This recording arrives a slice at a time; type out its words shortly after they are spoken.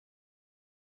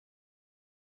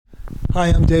Hi,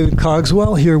 I'm David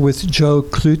Cogswell here with Joe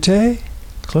Clute.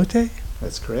 Clute?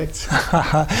 That's correct.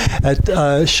 At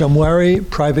Shamwari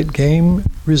Private Game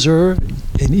Reserve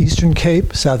in Eastern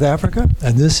Cape, South Africa.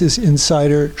 And this is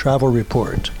Insider Travel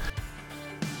Report.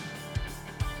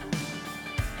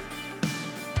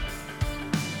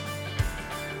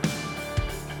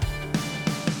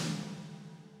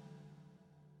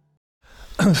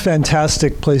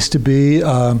 Fantastic place to be.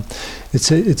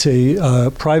 It's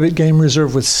a private game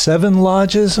reserve with 7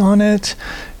 lodges on it,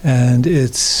 and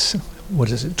it's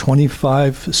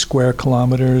 25 square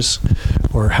kilometers,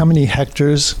 or how many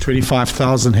hectares?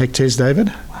 25,000 hectares, David.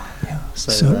 Wow, yeah.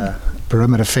 So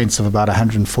perimeter fence of about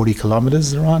 140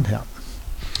 kilometers around here.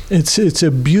 It's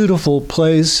a beautiful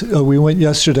place. We went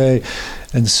yesterday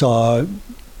and saw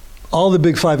all the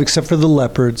big 5 except for the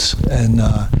leopards, and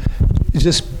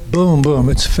just boom, boom.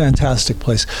 It's a fantastic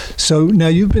place. So now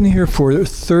you've been here for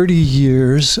 30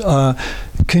 years.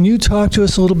 Can you talk to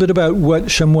us a little bit about what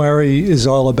Shamwari is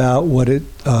all about, what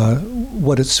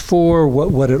it's for,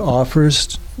 what it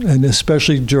offers, and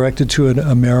especially directed to an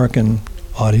American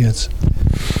audience?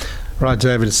 Right,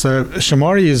 David. So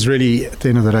Shamwari is really, at the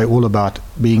end of the day, all about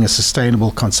being a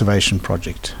sustainable conservation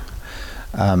project.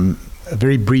 A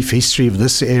very brief history of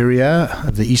this area,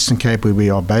 of the Eastern Cape where we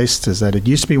are based, is that it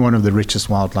used to be one of the richest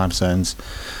wildlife zones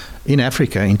in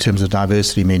Africa in terms of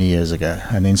diversity many years ago.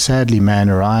 And then sadly man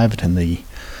arrived in the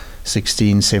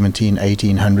 16, 17,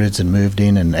 1800s and moved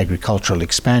in, and agricultural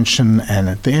expansion. And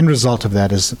the end result of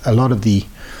that is a lot of the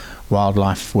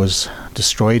wildlife was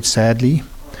destroyed, sadly.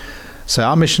 So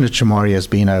our mission at Shamwari has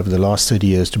been over the last 30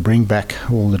 years to bring back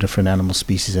all the different animal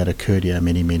species that occurred here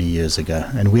many, many years ago.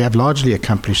 And we have largely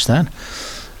accomplished that,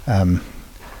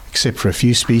 except for a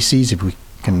few species. If we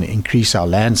can increase our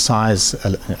land size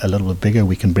a little bit bigger,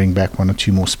 we can bring back 1 or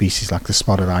 2 more species like the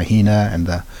spotted hyena and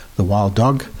the wild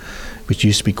dog, which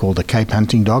used to be called the Cape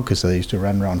hunting dog because they used to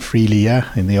run around freely here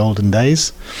in the olden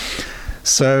days.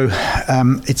 So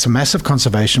it's a massive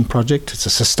conservation project. It's a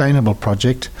sustainable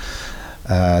project.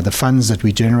 The funds that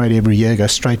we generate every year go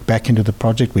straight back into the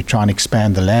project. We try and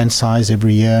expand the land size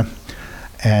every year.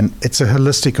 And it's a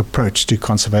holistic approach to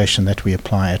conservation that we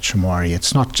apply at Shamwari.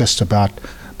 It's not just about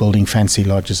building fancy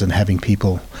lodges and having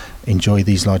people enjoy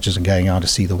these lodges and going out to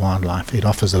see the wildlife. It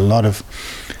offers a lot of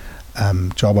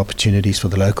job opportunities for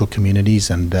the local communities,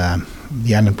 and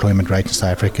the unemployment rate in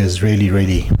South Africa is really,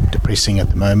 really depressing at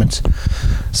the moment.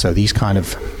 So these kind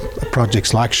of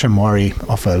projects like Shamwari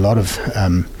offer a lot of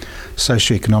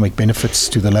socioeconomic benefits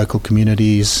to the local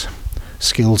communities,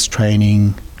 skills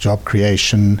training, job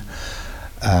creation,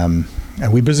 and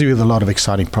we're busy with a lot of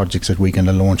exciting projects that we're going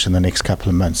to launch in the next couple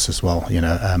of months as well,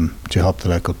 to help the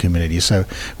local community. So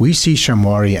we see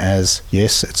Shamwari as,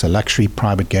 yes, it's a luxury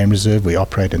private game reserve. We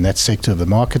operate in that sector of the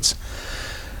markets.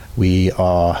 We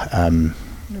are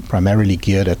primarily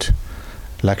geared at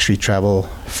luxury travel.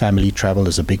 Family travel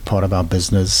is a big part of our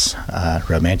business,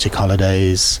 romantic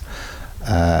holidays.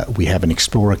 We have an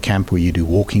explorer camp where you do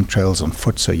walking trails on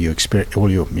foot, so you experience all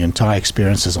your entire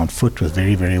experiences on foot with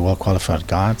very, very well qualified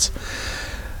guides.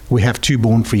 We have 2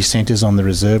 born-free centers on the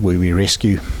reserve where we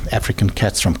rescue African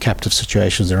cats from captive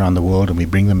situations around the world, and we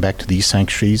bring them back to these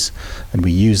sanctuaries, and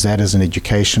we use that as an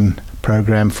education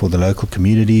program for the local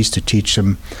communities to teach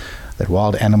them that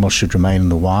wild animals should remain in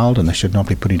the wild and they should not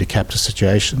be put into captive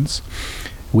situations.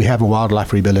 We have a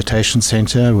wildlife rehabilitation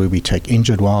center where we take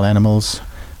injured wild animals,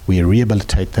 we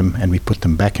rehabilitate them, and we put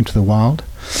them back into the wild.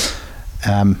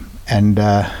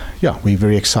 We're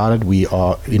very excited. We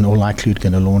are, in all likelihood,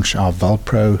 going to launch our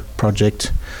VulPro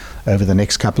project over the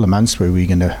next couple of months, where we're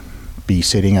going to be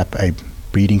setting up a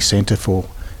breeding center for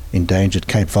endangered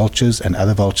Cape vultures and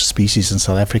other vulture species in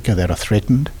South Africa that are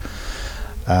threatened.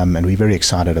 And we're very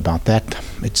excited about that.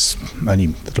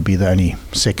 It'll be the only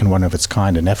second one of its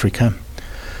kind in Africa.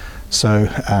 So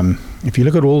if you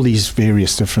look at all these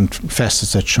various different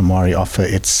facets that Shamwari offer,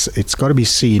 it's got to be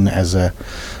seen as a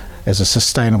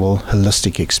sustainable,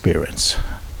 holistic experience.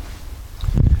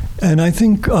 And I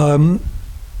think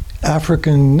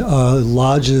African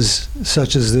lodges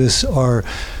such as this are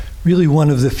really one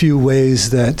of the few ways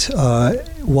that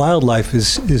wildlife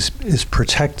is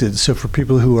protected. So for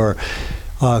people who are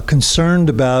concerned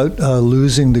about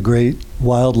losing the great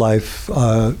wildlife,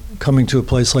 coming to a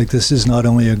place like this is not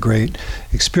only a great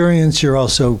experience,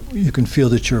 you can feel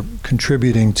that you're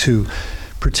contributing to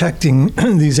protecting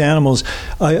these animals.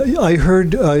 I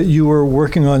heard you were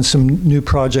working on some new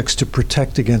projects to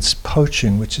protect against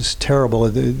poaching, which is terrible.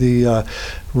 The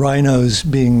rhinos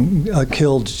being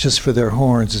killed just for their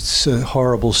horns. It's a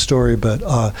horrible story, but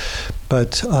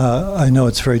but I know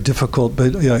it's very difficult,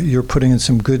 but you're putting in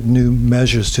some good new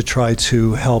measures to try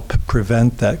to help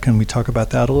prevent that. Can we talk about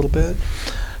that a little bit?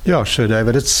 Yeah, sure,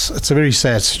 David. It's a very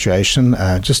sad situation.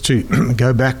 Just to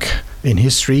go back in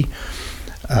history,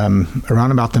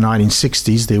 around about the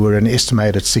 1960s, there were an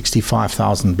estimated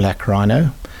 65,000 black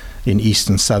rhino in East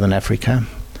and Southern Africa.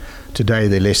 Today,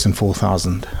 there are less than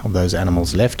 4,000 of those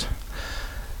animals left.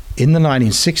 In the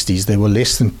 1960s, there were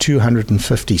less than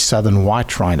 250 southern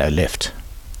white rhino left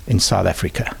in South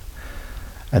Africa.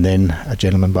 And then a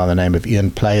gentleman by the name of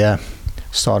Ian Player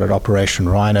started Operation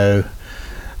Rhino.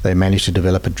 They managed to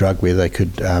develop a drug where they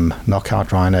could knock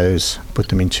out rhinos, put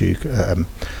them into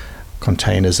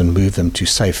containers and move them to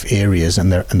safe areas.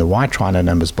 And the white rhino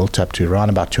numbers built up to around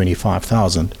about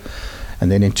 25,000.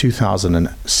 And then in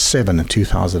 2007 and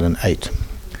 2008,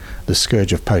 the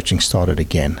scourge of poaching started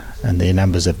again, and their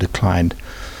numbers have declined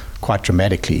quite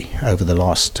dramatically over the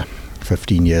last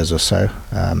 15 years or so.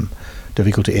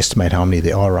 Difficult to estimate how many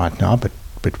there are right now,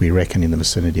 but we reckon in the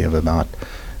vicinity of about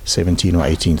 17 or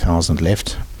 18,000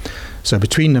 left. So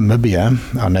between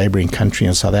Namibia, our neighboring country,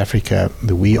 and South Africa,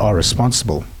 we are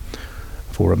responsible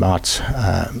for about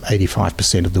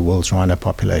 85% of the world's rhino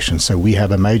population. So we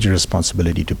have a major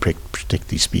responsibility to protect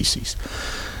these species.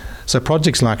 So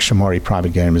projects like Shamwari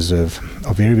Private Game Reserve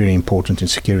are very, very important in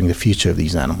securing the future of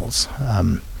these animals.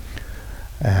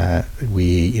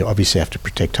 We obviously have to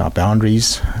protect our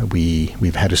boundaries.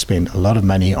 We've had to spend a lot of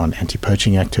money on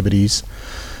anti-poaching activities,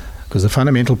 because the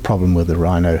fundamental problem with the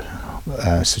rhino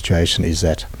situation is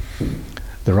that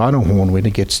the rhino horn, when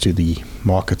it gets to the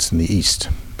markets in the east,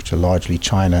 which are largely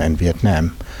China and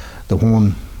Vietnam, the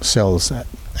horn sells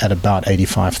at about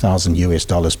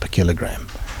 $85,000 per kilogram.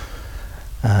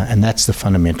 And that's the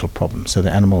fundamental problem. So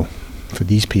the animal, for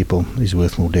these people, is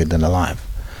worth more dead than alive.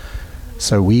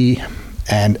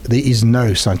 And there is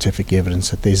no scientific evidence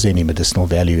that there's any medicinal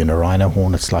value in a rhino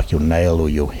horn. It's like your nail or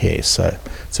your hair. So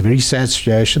it's a very sad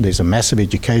situation. There's a massive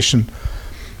education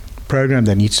program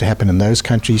that needs to happen in those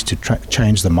countries to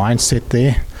change the mindset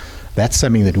there. That's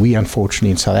something that we,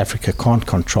 unfortunately, in South Africa can't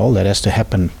control. That has to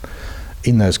happen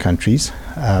in those countries.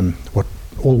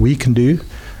 All we can do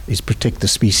is protect the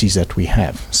species that we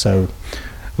have. So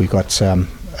we've got a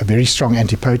very strong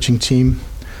anti-poaching team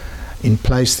in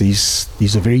place.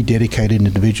 These are very dedicated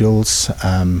individuals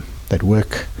that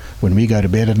work. When we go to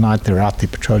bed at night, they're out there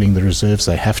patrolling the reserves.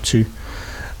 They have to.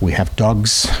 We have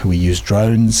dogs. We use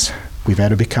drones. We've had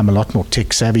to become a lot more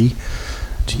tech savvy,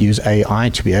 to use AI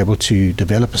to be able to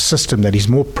develop a system that is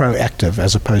more proactive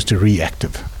as opposed to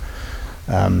reactive.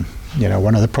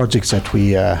 One of the projects that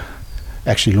we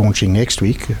actually launching next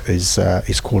week is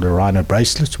called a rhino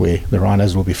bracelet, where the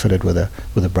rhinos will be fitted with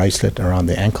a bracelet around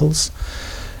their ankles.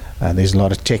 There's a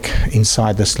lot of tech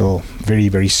inside this little very,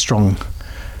 very strong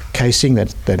casing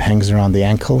that hangs around the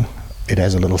ankle. It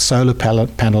has a little solar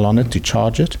panel on it to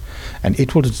charge it, and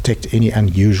it will detect any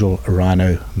unusual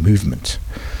rhino movement.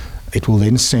 It will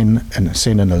then send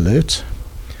an alert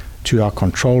to our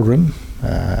control room.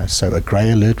 So a grey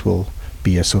alert will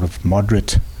be a sort of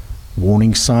moderate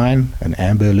warning sign. An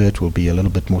amber alert will be a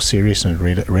little bit more serious, and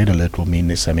a red alert will mean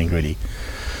there's something really.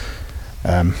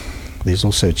 There's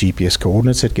also GPS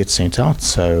coordinates that get sent out.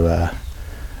 So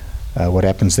what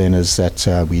happens then is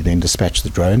that we then dispatch the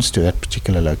drones to that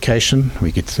particular location.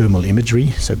 We get thermal imagery,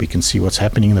 so we can see what's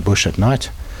happening in the bush at night.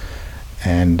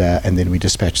 And then we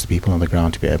dispatch the people on the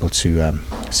ground to be able to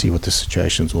see what the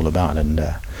situation's all about.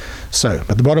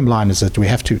 But the bottom line is that we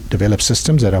have to develop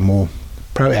systems that are more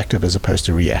proactive as opposed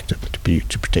to reactive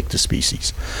to protect the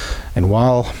species. And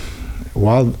while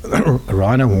a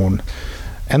rhino horn,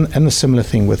 and the similar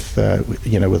thing with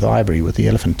ivory, with the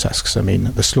elephant tusks. I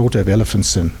mean, the slaughter of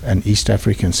elephants in East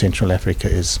Africa and Central Africa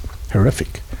is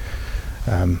horrific.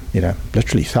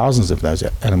 Literally thousands of those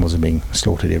animals are being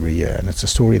slaughtered every year, and it's a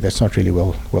story that's not really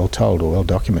well told or well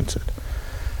documented.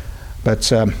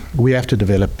 But we have to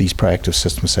develop these proactive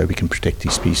systems so we can protect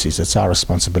these species. It's our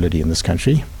responsibility in this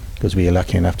country, because we are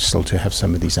lucky enough to have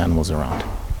some of these animals around.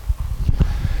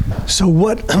 So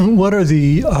what are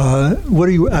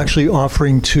you actually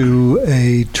offering to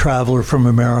a traveler from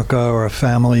America or a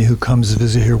family who comes to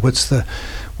visit here? What's the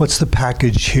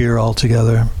package here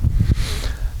altogether?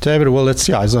 David, well, as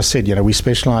I said, we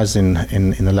specialize in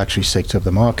the luxury sector of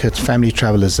the market. Family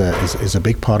travel is a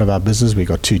big part of our business. We've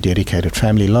got 2 dedicated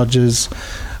family lodges.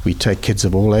 We take kids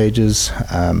of all ages.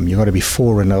 You've got to be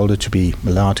 4 and older to be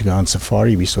allowed to go on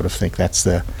safari. We sort of think that's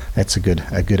a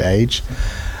good age.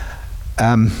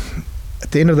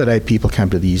 At the end of the day, people come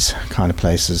to these kind of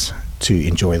places to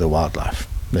enjoy the wildlife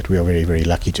that we are very, very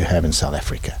lucky to have in South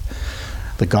Africa.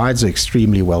 The guides are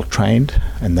extremely well trained,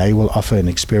 and they will offer an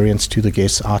experience to the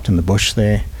guests out in the bush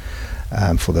there.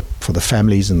 For the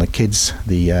families and the kids,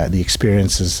 the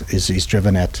experience is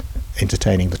driven at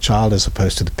entertaining the child as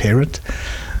opposed to the parent.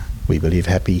 We believe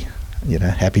happy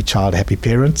child, happy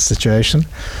parent situation.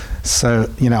 So,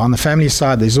 on the family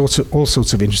side, there's also all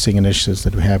sorts of interesting initiatives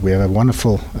that we have. We have a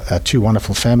wonderful, two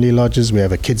wonderful family lodges. We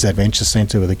have a kids adventure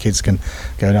center where the kids can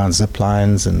go down zip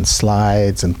lines and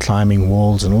slides and climbing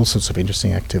walls and all sorts of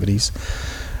interesting activities.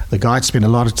 The guides spend a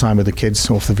lot of time with the kids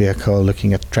off the vehicle,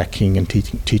 looking at tracking and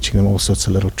teaching them all sorts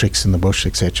of little tricks in the bush,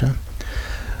 etc.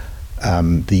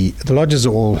 The lodges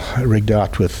are all rigged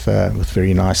out with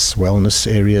very nice wellness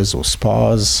areas or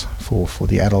spas for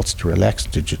the adults to relax,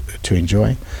 to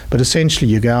enjoy. But essentially,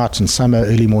 you go out in summer,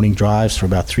 early morning drives for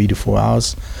about 3 to 4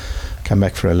 hours, come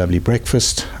back for a lovely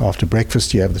breakfast. After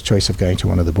breakfast, you have the choice of going to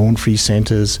one of the born-free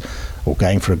centres, or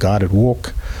going for a guided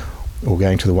walk, or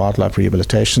going to the Wildlife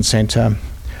Rehabilitation Centre.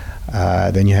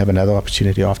 Then you have another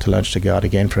opportunity after lunch to go out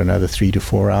again for another 3 to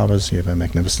 4 hours. You have a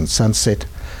magnificent sunset.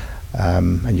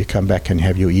 And you come back and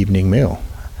have your evening meal.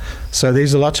 So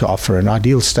there's a lot to offer. An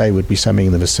ideal stay would be something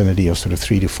in the vicinity of sort of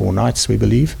 3 to 4 nights, we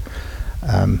believe.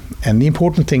 And the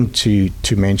important thing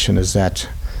to mention is that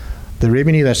the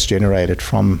revenue that's generated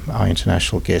from our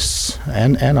international guests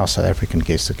and our South African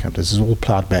guests that come to us is all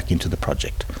plowed back into the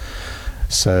project.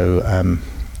 So,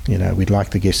 we'd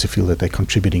like the guests to feel that they're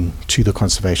contributing to the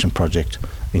conservation project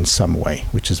in some way,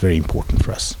 which is very important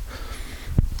for us.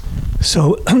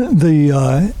 So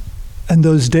and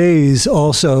those days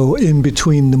also in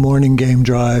between the morning game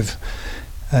drive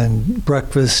and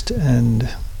breakfast and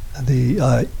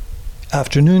the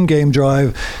afternoon game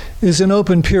drive is an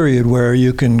open period where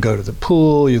you can go to the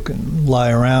pool, you can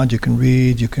lie around, you can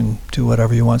read, you can do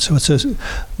whatever you want. So it's a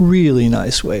really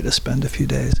nice way to spend a few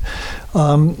days.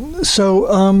 I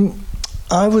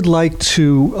would like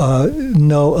to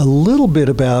know a little bit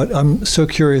about, I'm so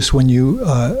curious when you,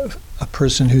 a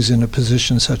person who's in a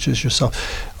position such as yourself,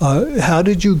 how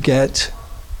did you get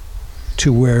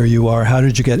to where you are? How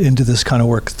did you get into this kind of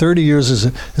work? 30 years is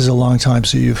a long time,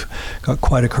 so you've got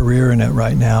quite a career in it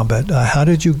right now, but how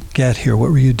did you get here? What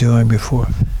were you doing before?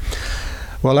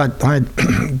 Well, I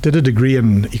did a degree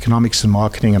in economics and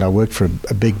marketing, and I worked for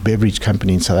a big beverage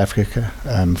company in South Africa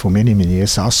for many, many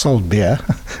years. So I sold beer,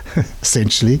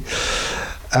 essentially.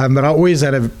 But I always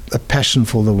had a passion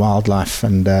for the wildlife,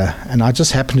 and I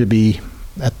just happened to be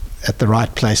at the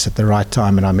right place at the right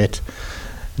time, and I met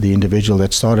the individual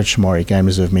that started Shamwari Game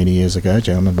Reserve many years ago, a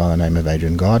gentleman by the name of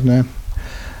Adrian Gardner,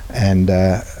 and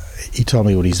he told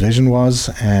me what his vision was,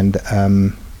 and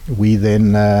we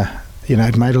then,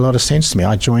 it made a lot of sense to me.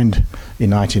 I joined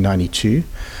in 1992,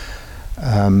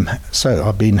 so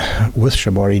I've been with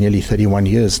Shamwari nearly 31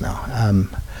 years now.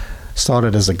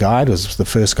 Started as a guide, was the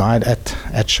first guide at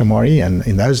Shamwari, and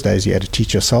in those days you had to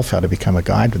teach yourself how to become a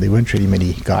guide, but there weren't really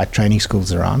many guide training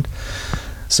schools around.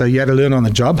 So you had to learn on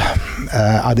the job.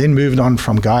 I then moved on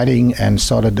from guiding and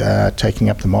started taking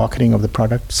up the marketing of the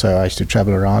product. So I used to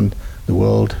travel around the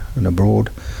world and abroad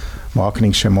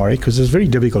marketing Shamwari, because it was very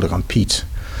difficult to compete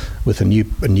with a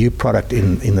new product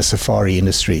in the safari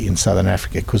industry in Southern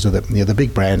Africa because of the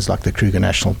big brands like the Kruger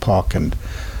National Park and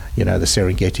the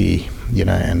Serengeti,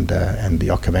 and the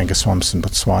Okavango swamps in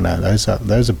Botswana.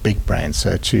 Those are big brands.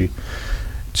 So to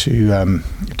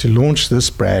launch this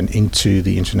brand into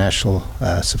the international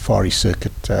safari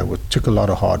circuit took a lot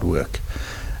of hard work.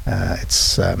 But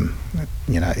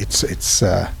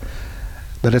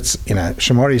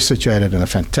Shamwari is situated in a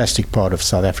fantastic part of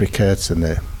South Africa. It's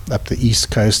up the east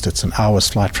coast. It's an hour's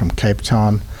flight from Cape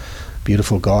Town.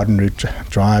 Beautiful garden route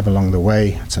drive along the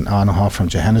way. It's an hour and a half from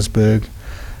Johannesburg.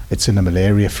 It's in a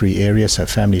malaria-free area, so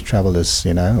family travel is,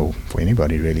 or for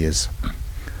anybody really,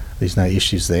 there's no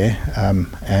issues there.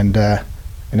 And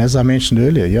as I mentioned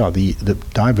earlier, the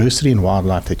diversity in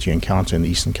wildlife that you encounter in the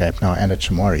Eastern Cape now and at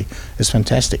Shamwari is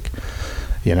fantastic.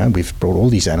 We've brought all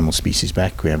these animal species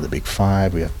back. We have the big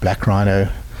five. We have black rhino,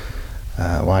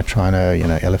 white rhino,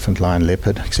 elephant, lion,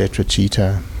 leopard, etc.,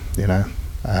 cheetah,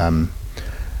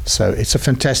 So it's a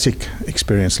fantastic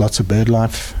experience. Lots of bird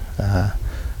life.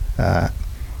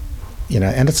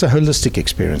 And it's a holistic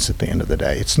experience at the end of the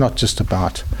day. It's not just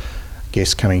about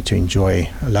guests coming to enjoy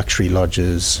luxury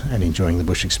lodges and enjoying the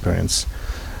bush experience.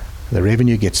 The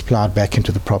revenue gets plowed back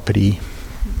into the property.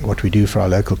 What we do for our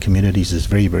local communities is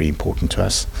very, very important to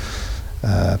us.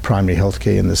 Primary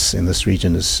healthcare in this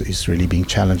region is really being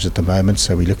challenged at the moment,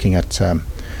 so we're looking at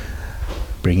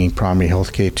bringing primary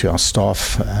healthcare to our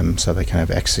staff so they can have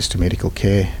access to medical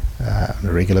care on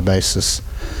a regular basis.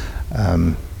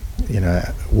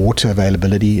 water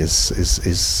availability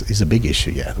is a big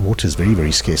issue. Yeah, water is very,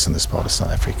 very scarce in this part of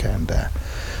South Africa, and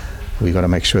we've got to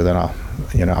make sure that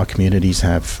our communities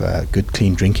have good,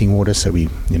 clean drinking water. So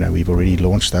we've already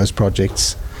launched those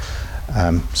projects.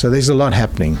 So there's a lot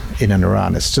happening in and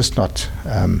around. It's just not.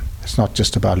 It's not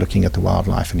just about looking at the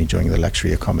wildlife and enjoying the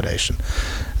luxury accommodation.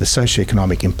 The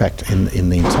socioeconomic impact in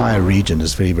the entire region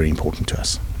is very, very important to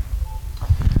us.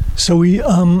 So we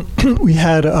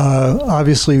had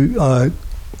obviously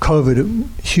COVID,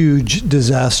 a huge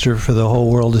disaster for the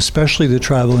whole world, especially the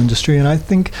travel industry, and I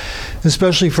think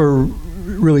especially for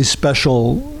really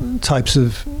special types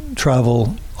of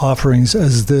travel offerings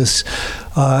as this,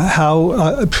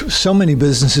 how so many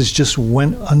businesses just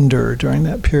went under during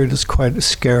that period is quite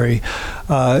scary.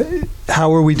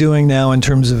 How are we doing now in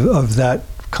terms of that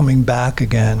coming back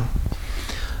again?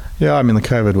 Yeah, I mean, the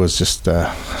COVID was just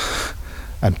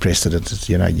unprecedented.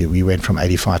 We went from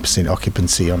 85%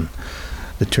 occupancy on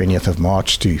the 20th of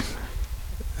March to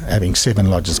having 7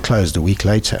 lodges closed a week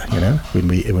later,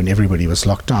 when everybody was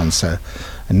locked down.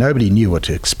 And nobody knew what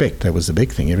to expect. That was the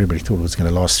big thing. Everybody thought it was going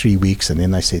to last 3 weeks, and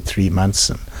then they said 3 months.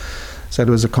 And so it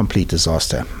was a complete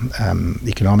disaster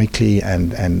economically.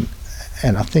 And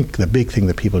I think the big thing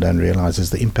that people don't realize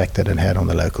is the impact that it had on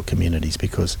the local communities,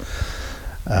 because,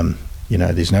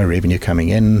 there's no revenue coming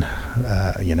in.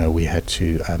 We had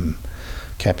to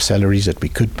cap salaries that we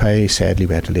could pay. Sadly,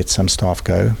 we had to let some staff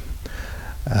go.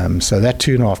 So that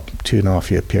two and a half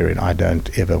year period, I don't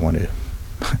ever want to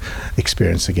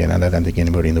experience again, and I don't think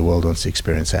anybody in the world wants to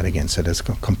experience that again. So that's a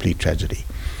complete tragedy.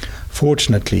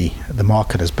 Fortunately, the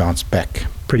market has bounced back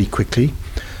pretty quickly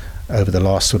over the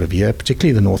last sort of year,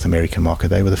 particularly the North American market.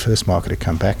 They were the first market to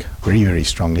come back very, very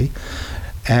strongly.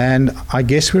 And I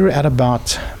guess we're at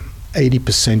about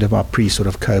 80% of our pre-sort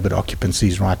of COVID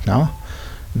occupancies right now.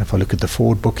 And if I look at the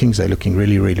forward bookings, they're looking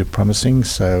really, really promising.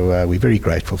 So we're very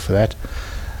grateful for that.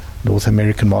 North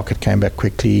American market came back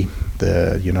quickly.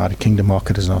 The United Kingdom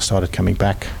market has now started coming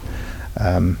back.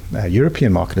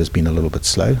 European market has been a little bit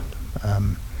slow.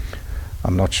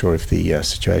 I'm not sure if the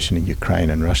situation in Ukraine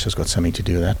and Russia has got something to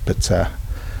do with that.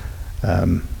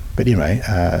 But anyway,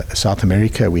 South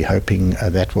America, we're hoping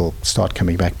that will start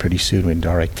coming back pretty soon when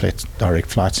direct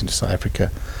flights into South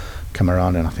Africa come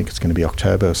around, and I think it's going to be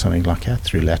October or something like that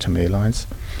through LATAM Airlines.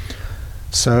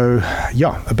 So,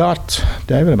 yeah, about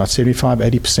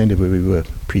 75-80% of where we were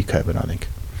pre-COVID, I think.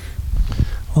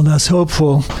 Well, that's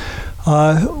hopeful.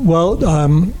 I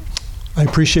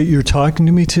appreciate your talking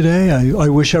to me today. I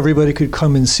wish everybody could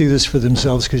come and see this for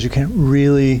themselves, because you can't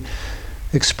really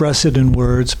express it in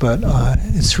words, but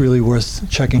it's really worth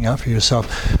checking out for yourself.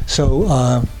 So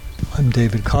I'm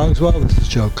David Cogswell. This is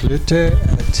Joe Klute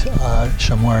at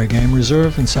Shamwari Game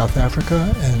Reserve in South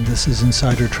Africa, and this is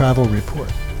Insider Travel Report.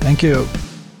 Thank you.